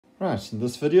Right, in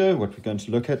this video, what we're going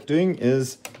to look at doing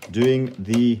is doing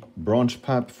the branch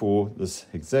pipe for this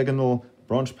hexagonal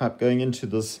branch pipe going into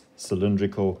this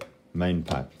cylindrical main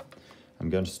pipe. I'm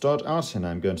going to start out and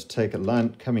I'm going to take a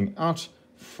line coming out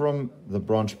from the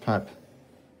branch pipe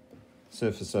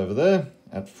surface over there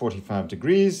at 45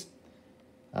 degrees.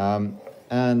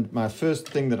 And my first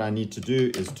thing that I need to do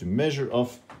is to measure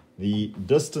off the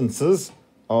distances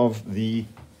of the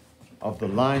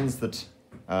lines that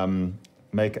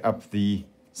make up the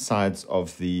sides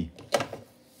of the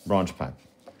branch pipe.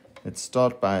 Let's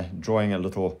start by drawing a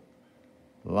little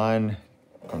line,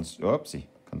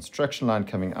 construction line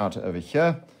coming out over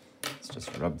here. Let's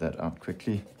just rub that out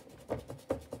quickly.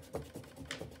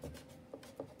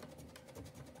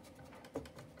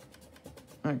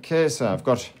 Okay, so I've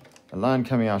got a line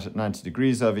coming out at 90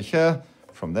 degrees over here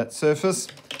from that surface,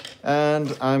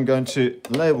 and I'm going to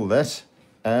label that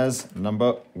as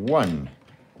number 1.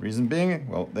 Reason being,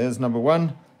 well, there's number 1.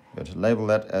 I'm going to label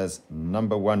that as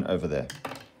number 1 over there.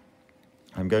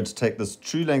 I'm going to take this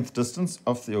true length distance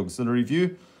off the auxiliary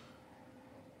view,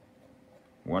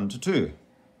 1 to 2.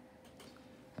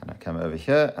 And I come over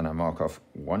here and I mark off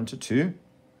 1 to 2.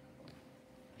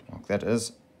 Mark that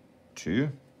as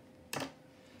 2.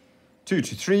 2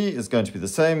 to 3 is going to be the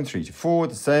same, 3 to 4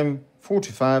 the same, 4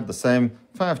 to 5 the same,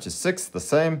 5 to 6 the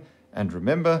same, and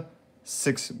remember,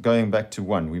 6 going back to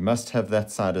 1. We must have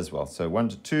that side as well. So 1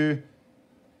 to 2,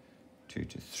 2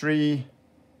 to 3,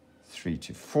 3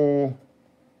 to 4,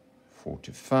 4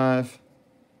 to 5,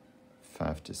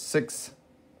 5 to 6,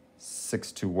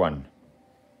 6 to 1.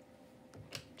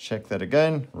 Check that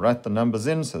again. Write the numbers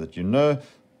in so that you know.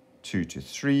 2 to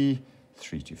 3,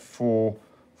 3 to 4,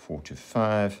 4 to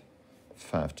 5,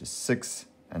 5 to 6,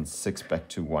 and 6 back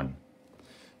to 1.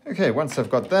 Okay, once I've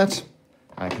got that,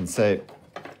 I can say,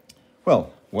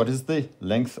 well, what is the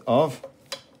length of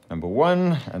number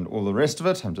 1 and all the rest of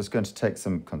it? I'm just going to take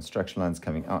some construction lines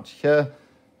coming out here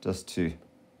just to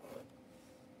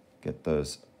get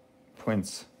those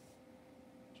points.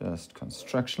 Just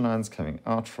construction lines coming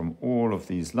out from all of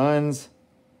these lines.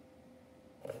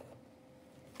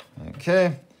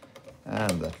 Okay,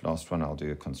 and that last one I'll do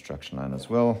a construction line as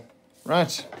well.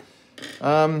 Right,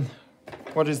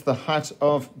 what is the height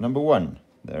of number 1?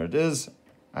 There it is.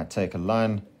 I take a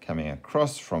line coming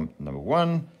across from number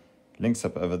 1, links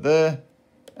up over there,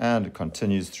 and it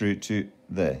continues through to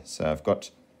there. So I've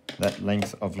got that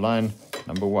length of line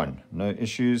number 1. No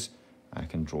issues. I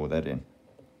can draw that in.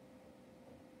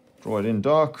 Draw it in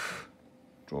dark.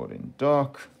 Draw it in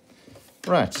dark.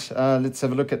 Right, let's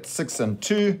have a look at 6 and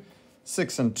 2.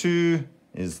 6 and 2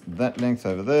 is that length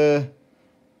over there.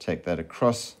 Take that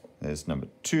across. There's number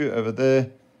 2 over there.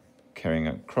 Carrying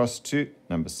across to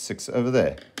number 6 over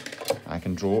there. I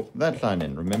can draw that line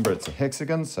in. Remember, it's a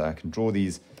hexagon, so I can draw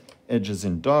these edges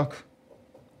in dark.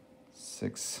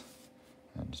 6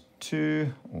 and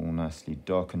 2, all nicely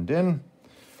darkened in.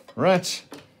 Right,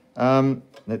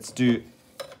 let's do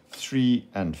 3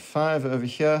 and 5 over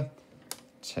here.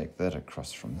 Take that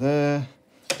across from there.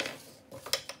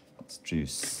 Let's do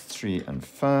 3 and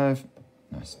 5.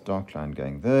 Nice dark line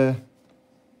going there.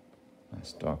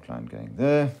 Nice dark line going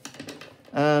there.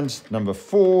 And number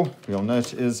 4, we'll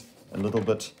note, is a little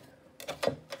bit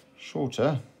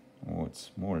shorter, or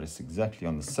it's more or less exactly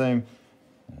on the same.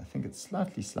 I think it's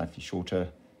slightly shorter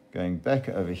going back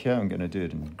over here. I'm going to do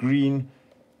it in green.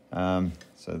 So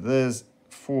there's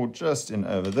 4 just in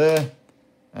over there,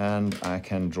 and I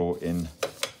can draw in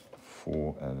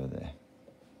 4 over there.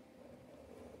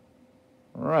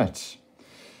 Right.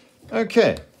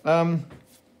 Okay.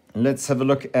 Let's have a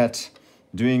look at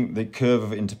doing the curve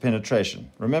of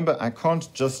interpenetration. Remember, I can't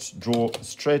just draw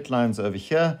straight lines over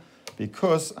here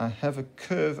because I have a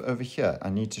curve over here. I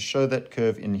need to show that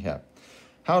curve in here.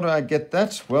 How do I get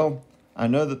that? Well, I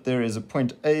know that there is a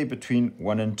point A between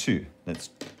 1 and 2.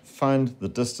 Let's find the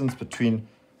distance between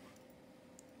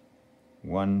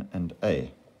 1 and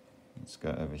A. Let's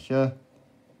go over here.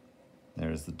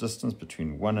 There is the distance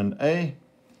between 1 and A.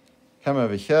 Come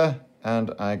over here,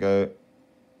 and I go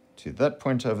to that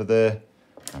point over there.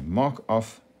 I mark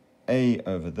off A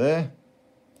over there,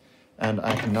 and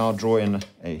I can now draw in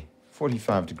a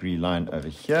 45-degree line over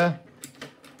here.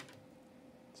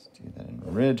 Let's do that in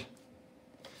red.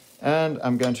 And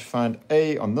I'm going to find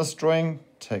A on this drawing,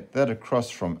 take that across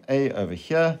from A over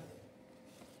here.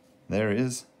 There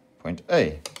is point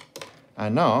A. I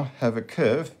now have a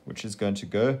curve which is going to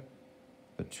go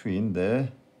between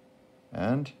there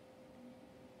and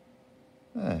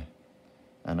there.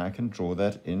 And I can draw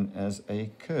that in as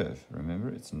a curve. Remember,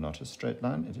 it's not a straight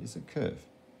line, it is a curve.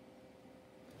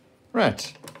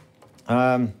 Right.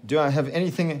 Do I have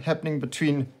anything happening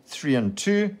between 3 and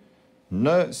 2?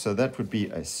 No, so that would be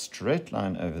a straight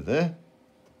line over there.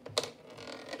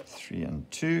 3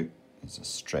 and 2 is a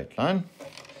straight line.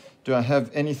 Do I have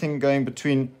anything going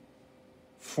between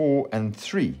 4 and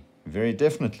 3? Very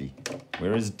definitely.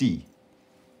 Where is D?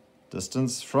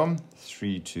 Distance from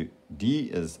 3 to D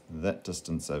is that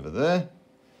distance over there.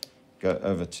 Go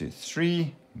over to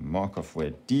 3, mark off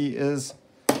where D is,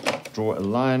 draw a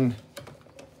line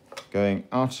going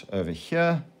out over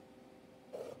here.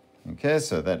 Okay,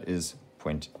 so that is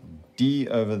point D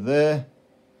over there.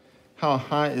 How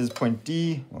high is point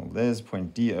D? Well, there's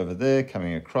point D over there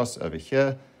coming across over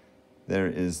here. There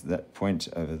is that point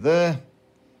over there.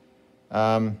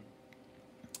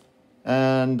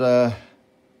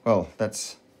 Well,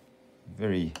 that's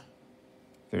very,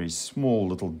 very small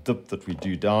little dip that we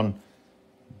do down.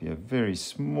 Be a very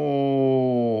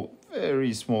small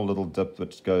little dip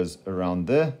that goes around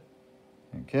there.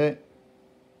 Okay,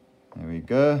 there we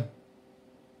go.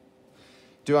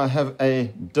 Do I have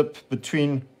a dip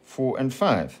between 4 and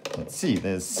 5? Let's see,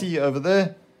 there's C over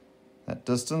there. That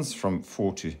distance from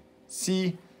 4 to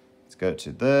C. Let's go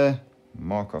to there,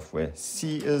 mark off where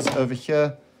C is over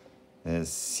here. There's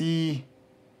C.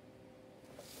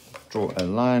 Draw a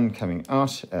line coming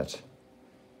out at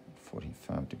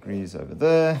 45 degrees over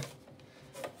there.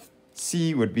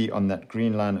 C would be on that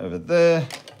green line over there.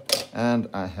 And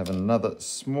I have another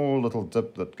small little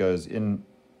dip that goes in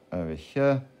over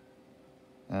here.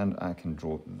 And I can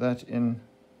draw that in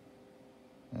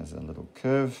as a little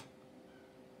curve.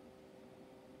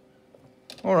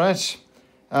 All right.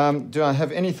 Do I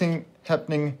have anything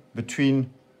happening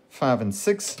between 5 and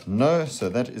 6? No, so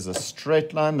that is a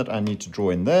straight line that I need to draw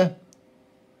in there.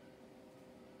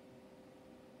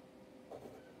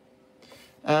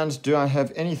 And do I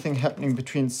have anything happening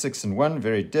between 6 and 1?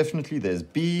 Very definitely, there's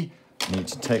B. I need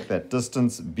to take that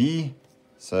distance, B.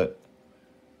 So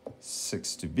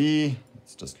 6 to B,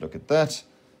 let's just look at that.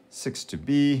 6 to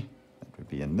B, that would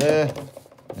be in there.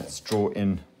 Let's draw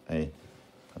in a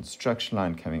construction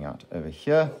line coming out over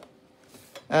here.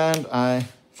 And I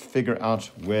figure out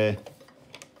where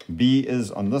B is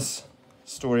on this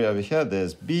story over here.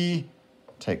 There's B.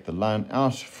 Take the line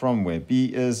out from where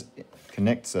B is. It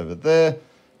connects over there.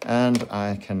 And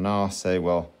I can now say,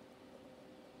 well,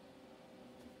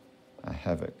 I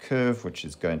have a curve which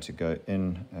is going to go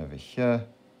in over here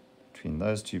between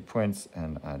those 2 points.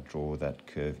 And I draw that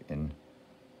curve in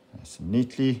nice and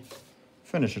neatly.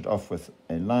 Finish it off with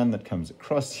a line that comes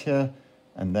across here.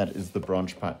 And that is the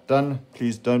branch pipe done.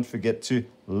 Please don't forget to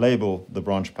label the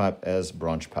branch pipe as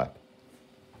branch pipe.